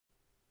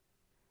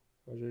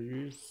I will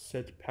use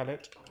said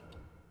pallet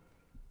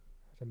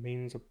as a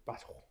means of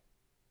battle.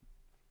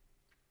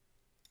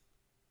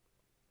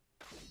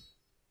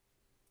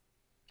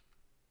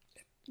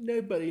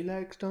 Nobody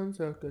likes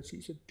Danzo because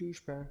he's a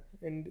douchebag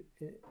and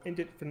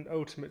ended for an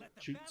ultimate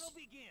shoots.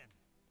 Big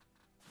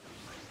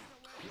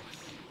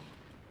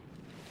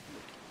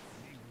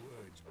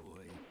words,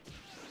 boy.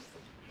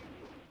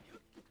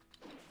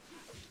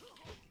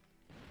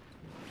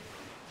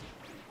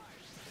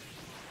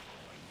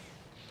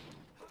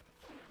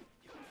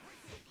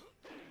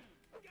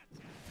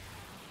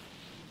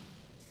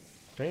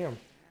 Damn.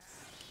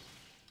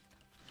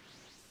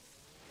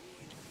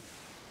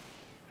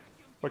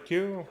 Fuck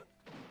you.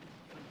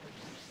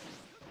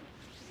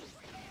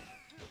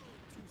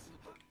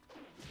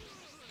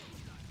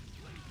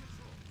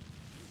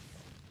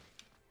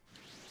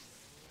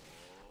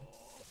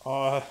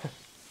 Uh,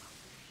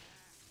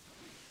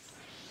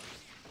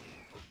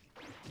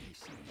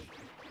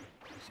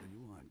 So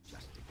you want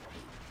justice?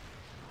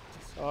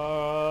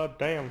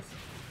 damn.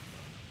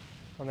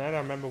 And then I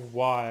remember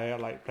why I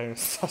like playing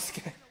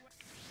Sasuke.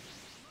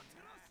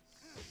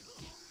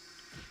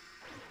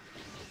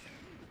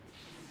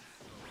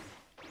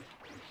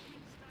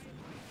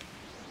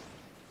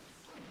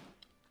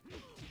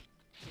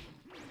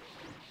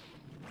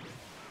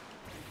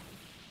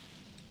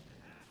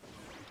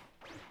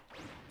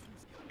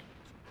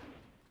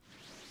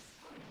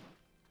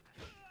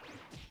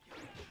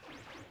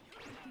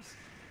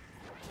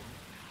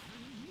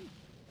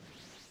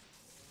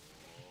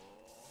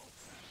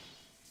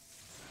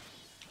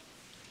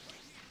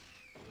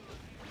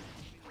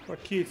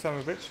 What cute son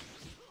of a bitch.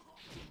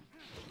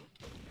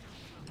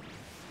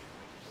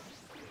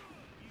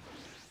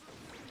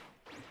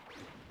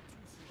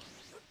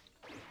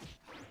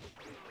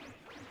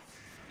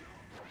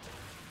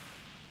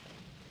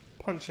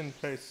 Punch in the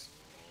face.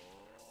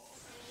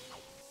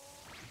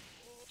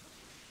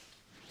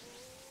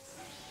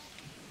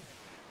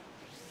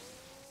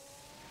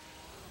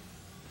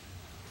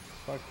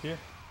 Fuck you.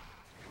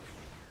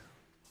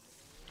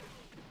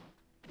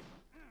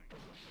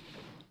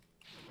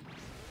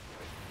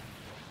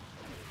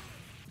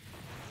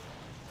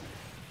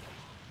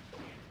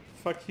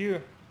 Fuck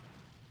you.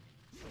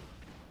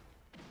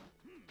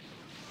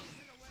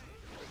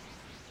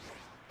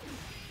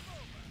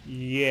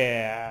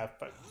 Yeah,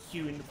 fuck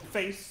you in the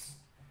face.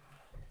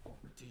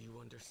 Do you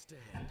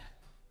understand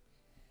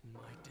my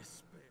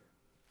despair?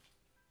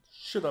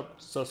 Shut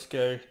up,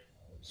 Sasuke.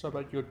 So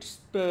about your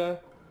despair.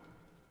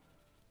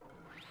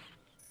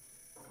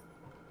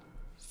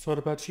 So what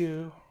about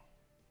you?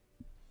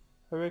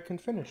 I can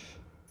finish.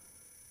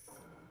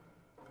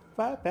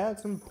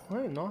 5,000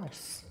 point,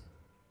 nice.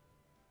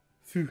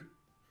 Phew.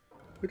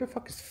 Who the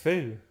fuck is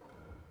Fu?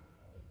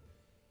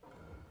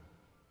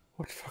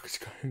 What the fuck is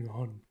going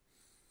on?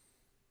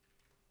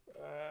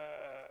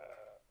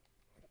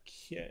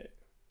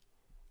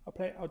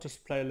 Okay. I'll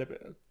just play a little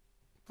bit.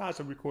 I'll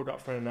record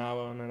up for an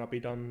hour and then I'll be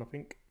done, I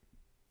think.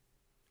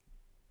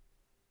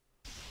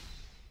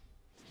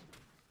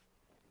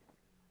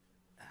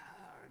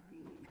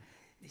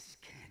 This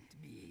can't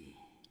be.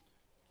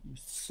 You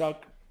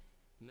suck.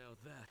 Now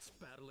that's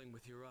battling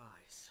with your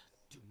eyes.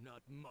 Do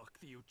not mock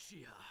the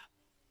Uchiha.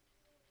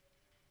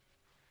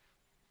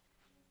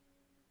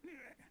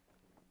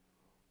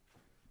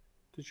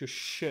 Cause you're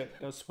shit,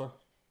 that's why.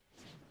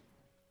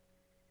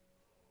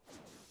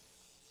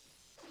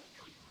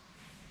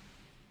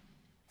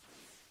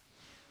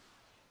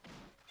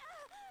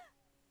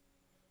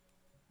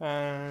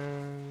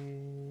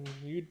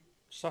 You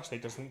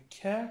Sasuke doesn't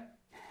care.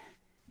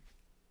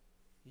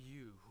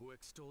 You who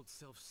extolled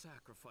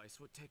self-sacrifice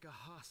would take a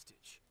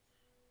hostage.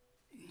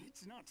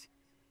 It's not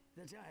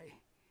that I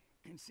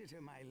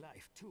consider my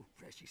life too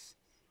precious.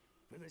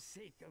 For the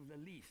sake of the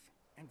leaf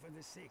and for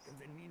the sake of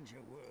the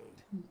ninja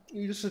world.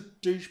 You're just a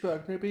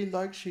douchebag. Nobody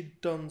likes you,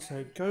 done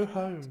so. Go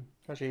home.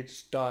 Actually,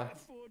 just die.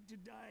 Afford to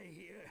die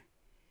here,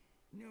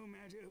 no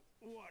matter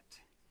what.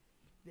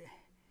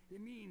 The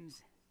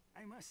means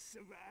I must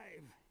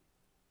survive.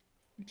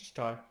 Just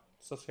die.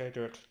 Sasuke,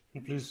 do it.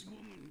 Please. This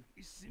woman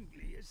is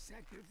simply a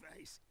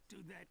sacrifice to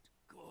that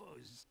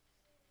cause.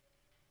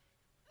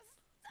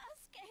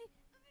 Sasuke!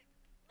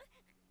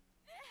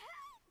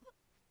 Help!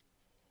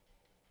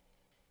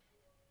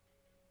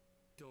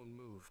 Don't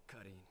move,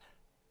 Karin.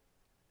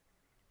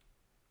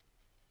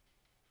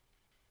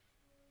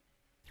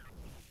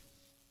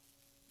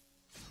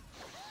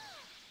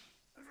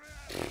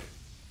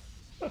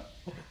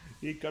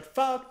 You got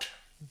fucked.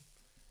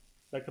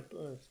 Like a.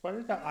 What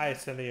is that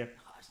ice in here?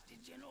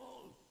 Hostage and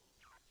all.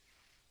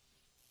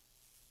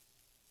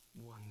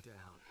 One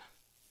down.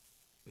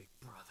 Big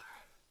brother.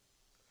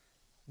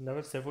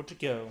 Another several to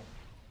go.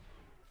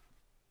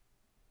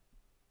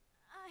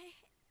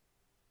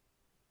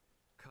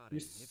 Karin,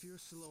 if you're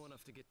slow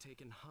enough to get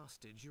taken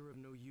hostage, you're of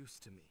no use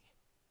to me.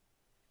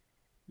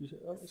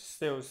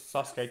 Still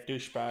Sasuke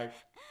douchebag.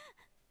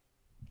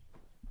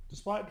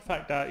 Despite the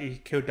fact that he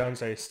killed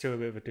Danzo, he's still a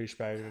bit of a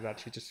douchebag and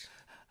actually just...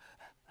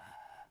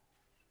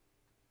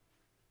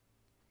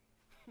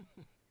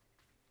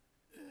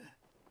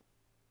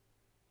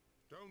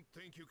 don't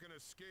think you can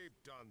escape,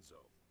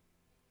 Danzo.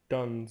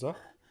 Dunza.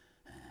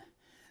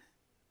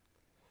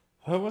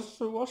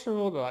 What's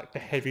all like the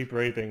heavy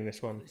breathing in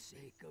this one? For the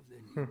sake of the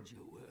ninja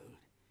world,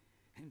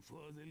 and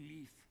for the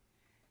leaf,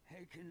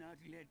 I cannot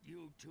let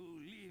you two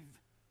live.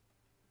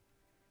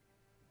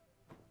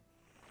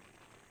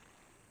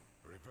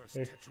 Reverse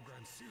Hey.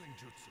 Tetsugan sealing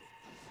jutsu.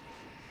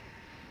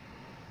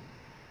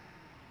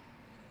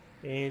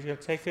 He's gonna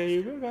take care of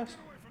you with us. Get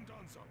away from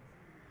Danzo.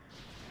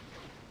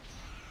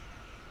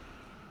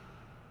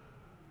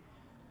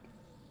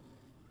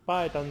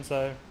 Bye,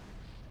 Dunzo.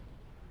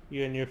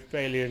 You and your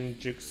failure in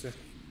jutsu.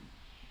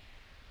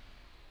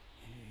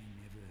 I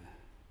never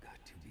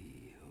got to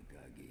be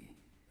Hokage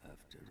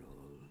after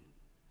all.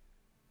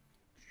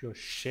 Your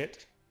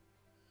shit.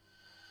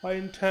 Why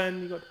in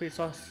turn you got to be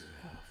sus?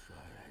 How far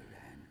I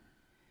ran,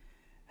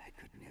 I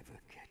could never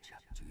catch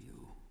up to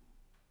you.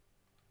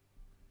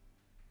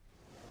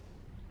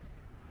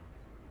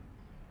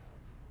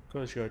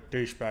 Because you're a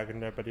douchebag and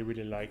nobody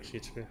really likes you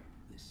too.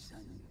 The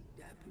sun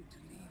dappled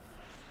leaf,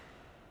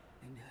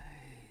 and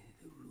I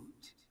the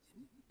root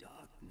in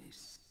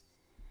darkness.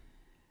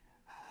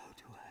 How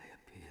do I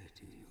appear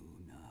to you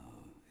now,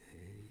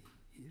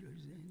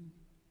 Hiruzen?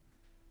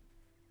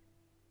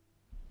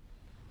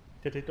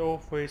 Did it all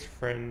for his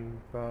friend,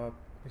 but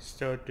he's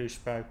still a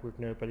douchebag with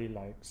nobody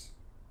likes.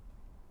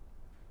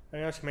 And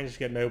he also managed to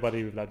get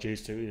nobody with that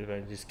juice to either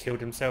and just killed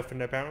himself for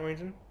no apparent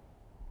reason.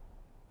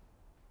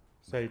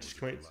 So he just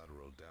commits.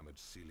 Lateral damage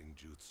sealing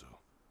jutsu.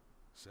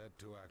 Set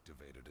to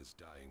activate at his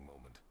dying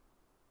moment.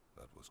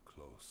 That was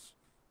close.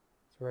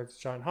 So it's a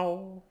giant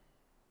hole.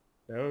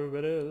 There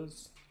it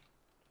is.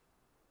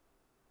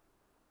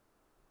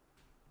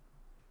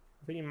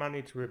 I think you might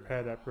need to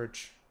repair that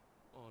bridge.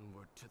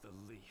 Onward to the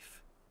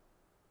leaf.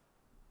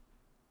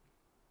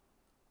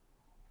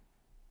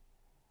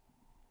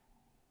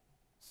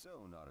 So,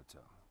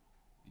 Naruto,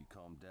 you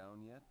calmed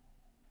down yet?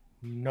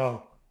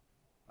 No.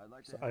 I'd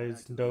like to So head I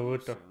back to the Naruto.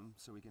 leaf soon,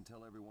 so we can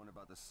tell everyone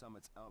about the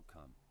summit's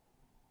outcome.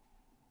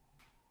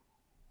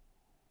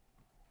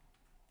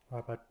 How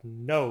about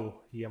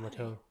no,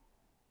 Yamato?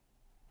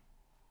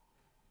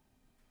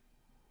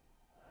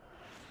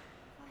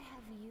 If I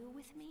have you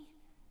with me,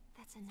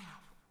 that's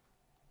enough.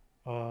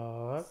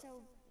 So,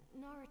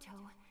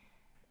 Naruto,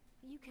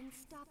 you can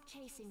stop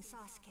chasing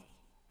Sasuke.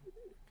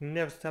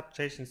 Never stop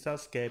chasing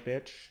Sasuke,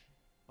 bitch.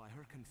 By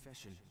her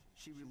confession,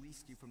 she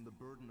released you from the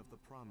burden of the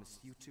promise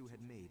you two had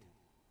made.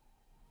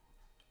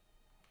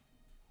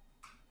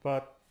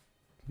 But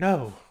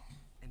no,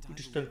 And you I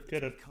just believe don't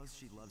get it's it. because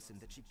she loves him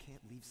that she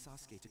can't leave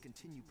Sasuke to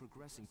continue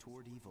progressing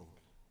toward evil.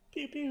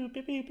 Pew pew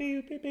pew pew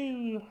pew pew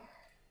pew.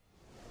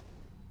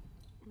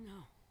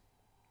 No,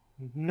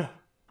 No.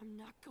 I'm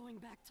not going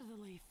back to the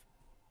leaf.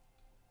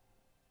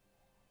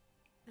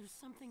 There's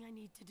something I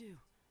need to do,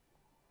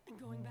 and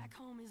going back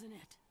home isn't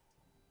it.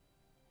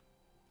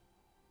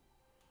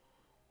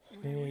 What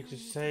I You really need to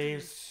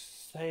need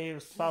save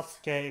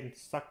Sasuke and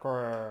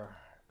Sakura.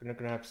 We're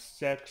gonna have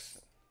sex.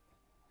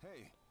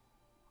 Hey!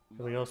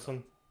 That'll be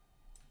awesome.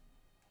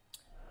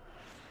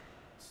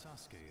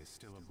 Sasuke is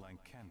still a blank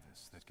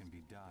canvas that can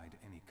be dyed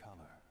any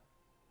color.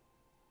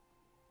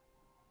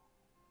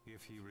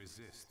 If he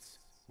resists,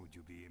 would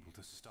you be able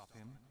to stop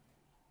him?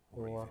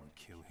 Or Or- even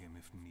kill him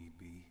if need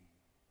be?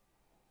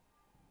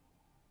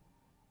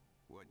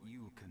 What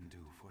you can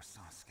do for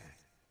Sasuke.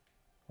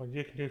 What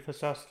you can do for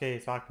Sasuke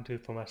is I can do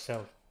for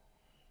myself.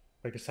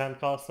 Like a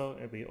sandcastle,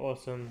 it'd be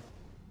awesome.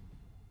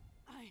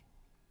 I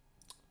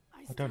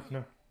I don't still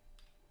know.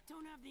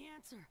 don't have the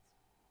answer.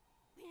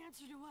 The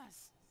answer to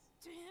us,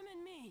 to him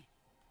and me.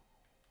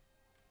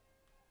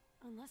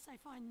 Unless I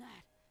find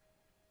that,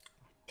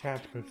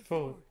 Can't move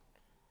forward.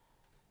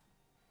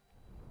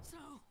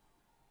 So,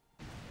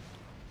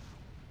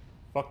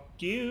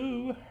 Fuck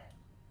you.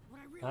 what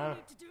I really Ah.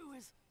 need to do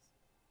is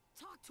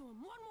talk to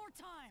him one more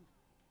time.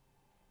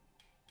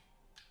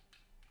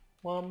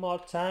 One more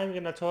time,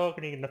 you're gonna talk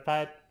and you're gonna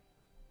fight.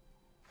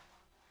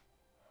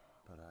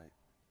 But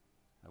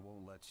I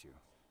won't let you.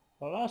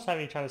 Well, last time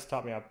you tried to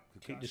stop me, I'll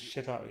kick the Kakashi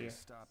shit out ordered of me you. to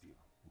stop you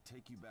and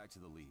take you back to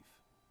the leaf.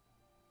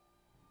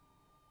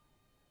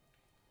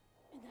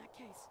 In that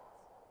case,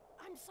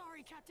 I'm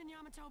sorry, Captain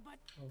Yamato, but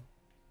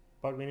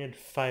But we need to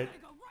I'm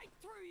fight. gonna go right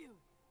through you.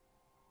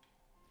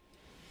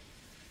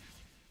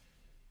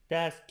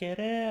 Let's get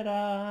it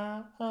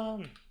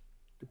on.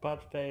 The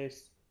butt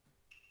face.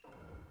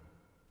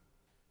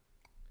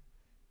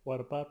 What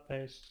a butt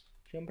face.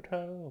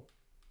 Yamato.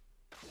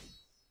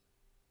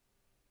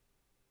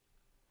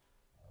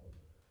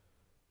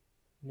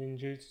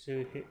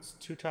 Ninjutsu hits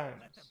 2 times.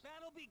 Let the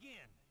battle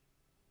begin.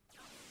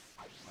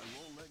 I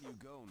won't let you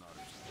go,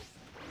 Naruto.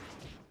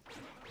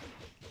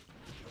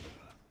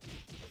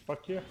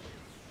 Fuck you.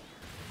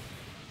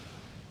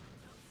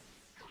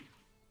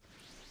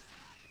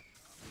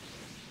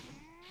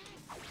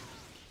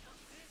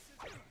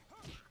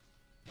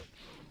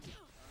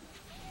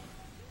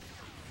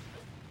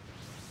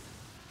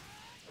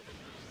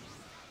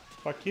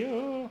 Fuck you.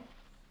 You've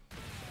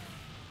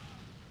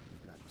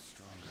gotten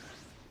stronger.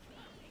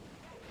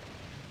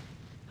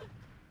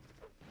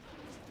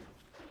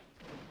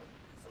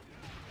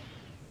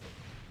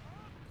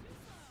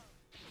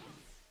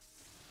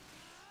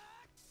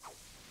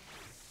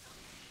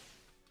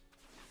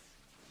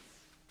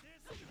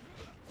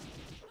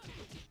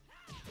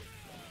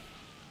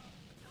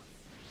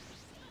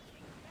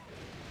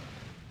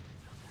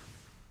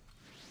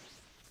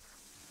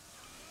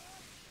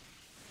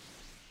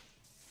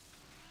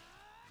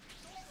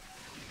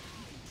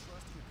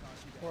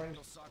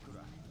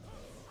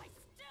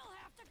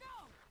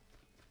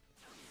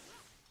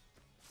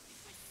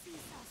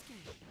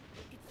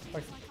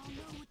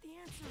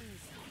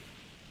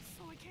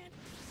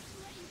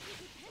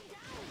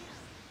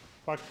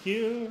 Fuck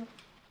you.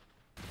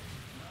 Not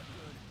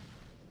good.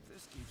 If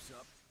this keeps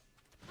up.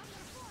 I'm gonna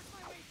force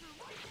my way through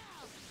right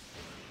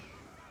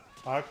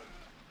now. Fuck.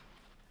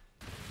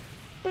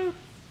 Boop.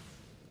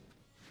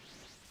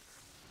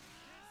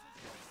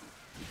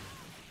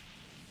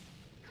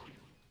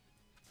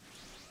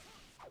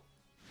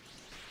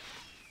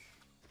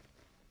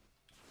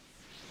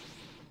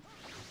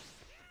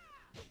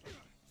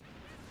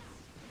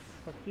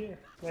 Fuck you.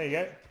 There you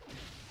go.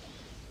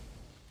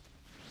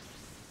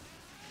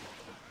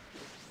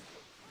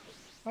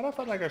 I don't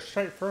thought I go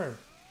straight through.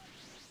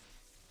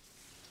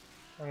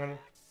 I'm gonna.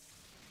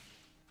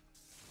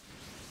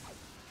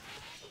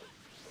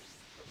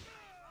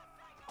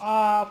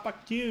 Ah,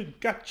 fuck you,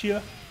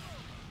 gotcha.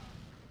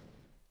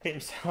 Hit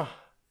himself.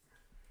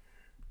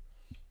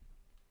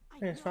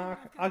 It's fine.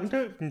 I can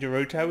do it from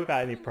Naruto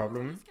without any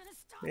problem.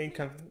 When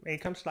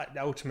it comes to like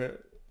the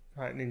ultimate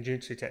like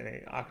ninjutsu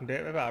technique, I can do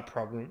it without a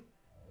problem.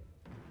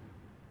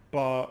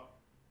 But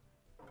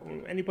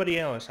anybody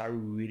else, I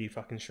really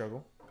fucking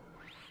struggle.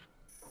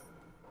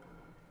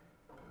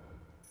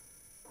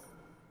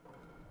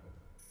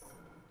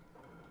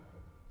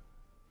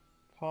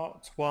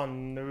 Part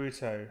 1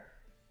 Naruto.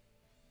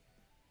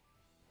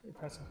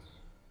 What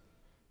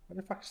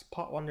the fuck is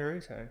Part 1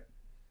 Naruto?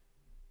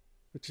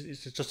 Which is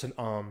it's just an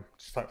arm,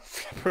 just like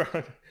flap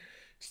around.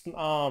 Just an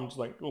arm, just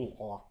like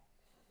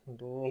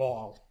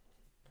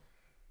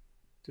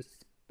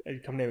just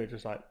you come near it,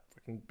 just like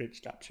fucking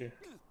bitch slaps you.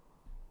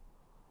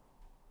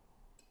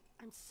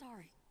 I'm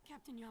sorry,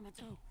 Captain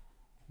Yamato.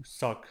 You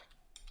suck.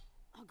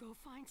 I'll go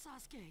find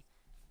Sasuke,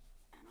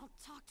 and I'll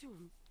talk to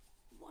him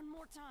one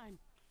more time.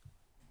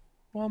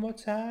 One more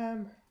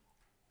time.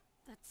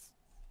 That's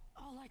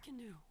all I can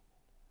do.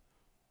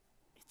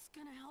 It's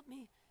gonna help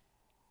me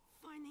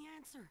find the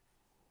answer.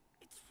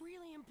 It's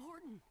really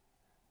important.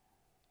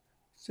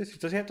 Sissy,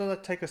 does he have to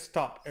like, take a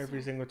stop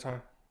every single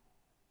time?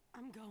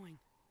 I'm going.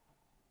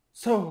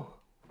 So.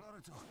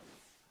 Naruto,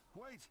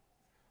 wait.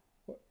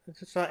 It's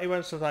just like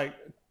everyone's just like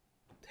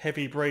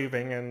heavy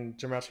breathing and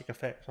dramatic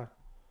effects. Like,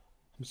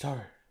 I'm sorry.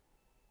 I'm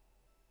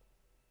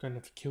gonna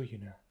have to kill you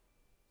now.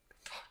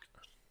 Fuck.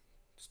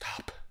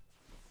 Stop.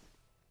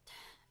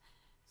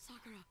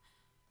 Sakura,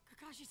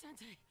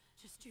 Kakashi-sensei,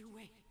 just you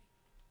wait.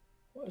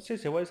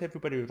 Seriously, why is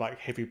everybody with like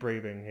heavy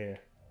breathing here?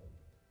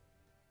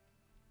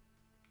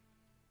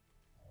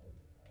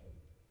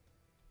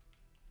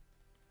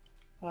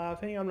 I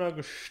think I'm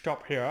gonna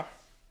stop here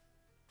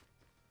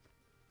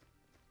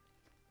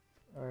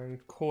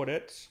and call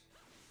it.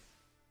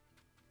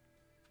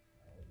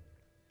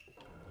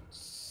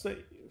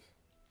 Save.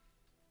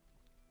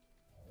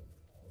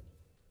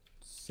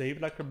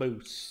 Save like a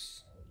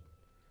moose.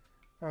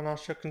 And I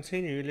shall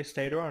continue this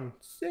later on.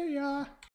 See ya!